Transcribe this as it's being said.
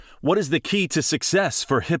What is the key to success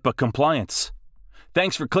for HIPAA compliance?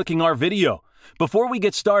 Thanks for clicking our video. Before we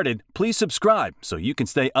get started, please subscribe so you can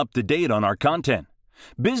stay up to date on our content.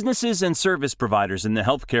 Businesses and service providers in the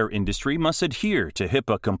healthcare industry must adhere to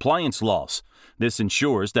HIPAA compliance laws. This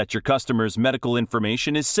ensures that your customers' medical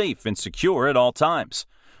information is safe and secure at all times.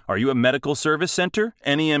 Are you a medical service center,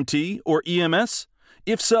 NEMT, or EMS?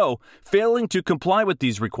 If so, failing to comply with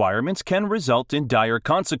these requirements can result in dire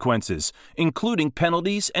consequences, including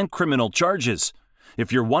penalties and criminal charges.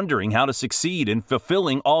 If you're wondering how to succeed in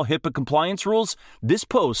fulfilling all HIPAA compliance rules, this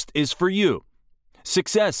post is for you.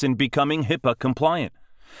 Success in becoming HIPAA compliant.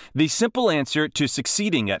 The simple answer to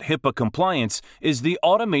succeeding at HIPAA compliance is the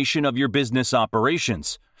automation of your business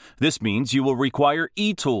operations. This means you will require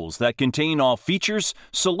e-tools that contain all features,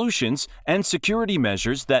 solutions, and security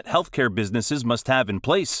measures that healthcare businesses must have in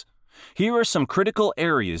place. Here are some critical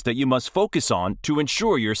areas that you must focus on to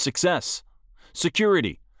ensure your success.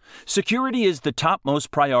 Security. Security is the topmost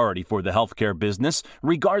priority for the healthcare business,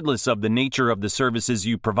 regardless of the nature of the services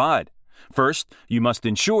you provide. First, you must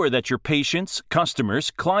ensure that your patients, customers,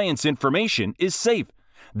 clients' information is safe.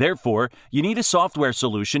 Therefore, you need a software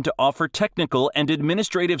solution to offer technical and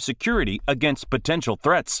administrative security against potential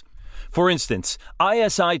threats. For instance,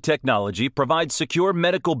 ISI technology provides secure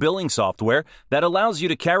medical billing software that allows you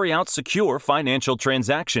to carry out secure financial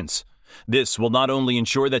transactions. This will not only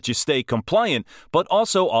ensure that you stay compliant, but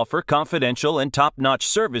also offer confidential and top-notch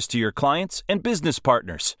service to your clients and business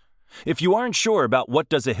partners. If you aren't sure about what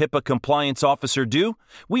does a HIPAA compliance officer do,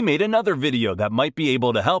 we made another video that might be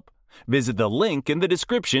able to help. Visit the link in the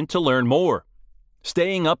description to learn more.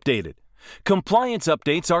 Staying updated. Compliance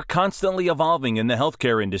updates are constantly evolving in the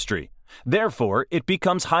healthcare industry. Therefore, it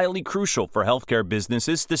becomes highly crucial for healthcare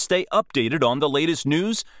businesses to stay updated on the latest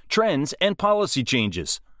news, trends, and policy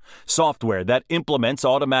changes. Software that implements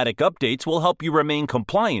automatic updates will help you remain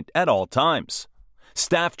compliant at all times.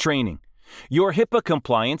 Staff training. Your HIPAA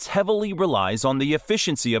compliance heavily relies on the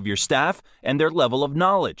efficiency of your staff and their level of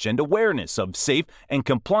knowledge and awareness of safe and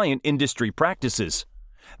compliant industry practices.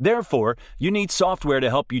 Therefore, you need software to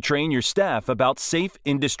help you train your staff about safe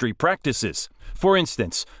industry practices. For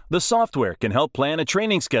instance, the software can help plan a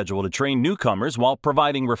training schedule to train newcomers while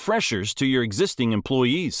providing refreshers to your existing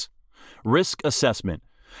employees. Risk assessment.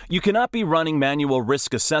 You cannot be running manual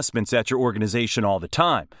risk assessments at your organization all the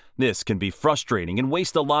time. This can be frustrating and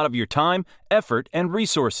waste a lot of your time, effort, and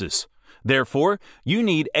resources. Therefore, you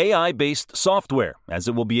need AI-based software, as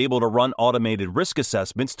it will be able to run automated risk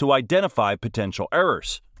assessments to identify potential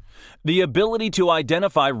errors. The ability to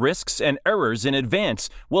identify risks and errors in advance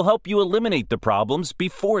will help you eliminate the problems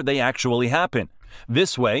before they actually happen.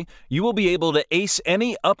 This way, you will be able to ace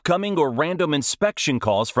any upcoming or random inspection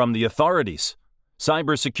calls from the authorities.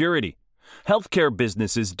 Cybersecurity. Healthcare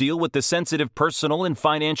businesses deal with the sensitive personal and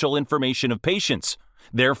financial information of patients.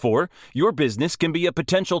 Therefore, your business can be a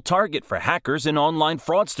potential target for hackers and online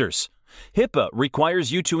fraudsters. HIPAA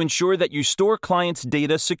requires you to ensure that you store clients'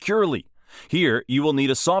 data securely. Here, you will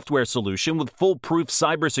need a software solution with foolproof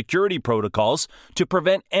cybersecurity protocols to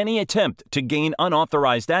prevent any attempt to gain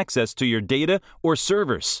unauthorized access to your data or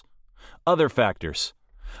servers. Other factors.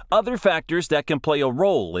 Other factors that can play a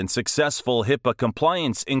role in successful HIPAA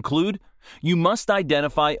compliance include: you must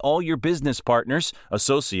identify all your business partners,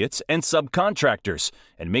 associates, and subcontractors,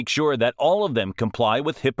 and make sure that all of them comply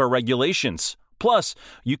with HIPAA regulations. Plus,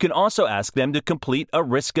 you can also ask them to complete a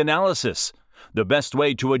risk analysis. The best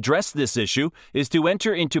way to address this issue is to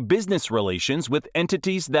enter into business relations with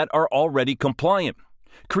entities that are already compliant.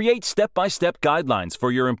 Create step-by-step guidelines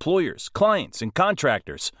for your employers, clients, and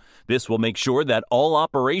contractors. This will make sure that all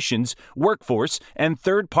operations, workforce, and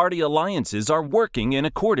third-party alliances are working in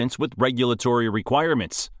accordance with regulatory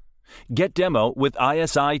requirements. Get demo with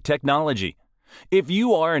ISI technology. If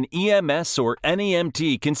you are an EMS or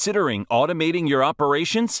NEMT considering automating your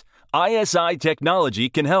operations, ISI technology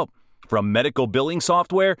can help. From medical billing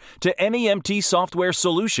software to NEMT software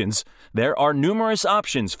solutions, there are numerous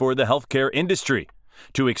options for the healthcare industry.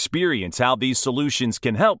 To experience how these solutions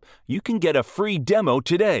can help, you can get a free demo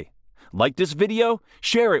today. Like this video?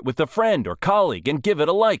 Share it with a friend or colleague and give it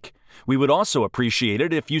a like. We would also appreciate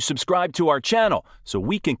it if you subscribe to our channel so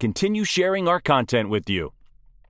we can continue sharing our content with you.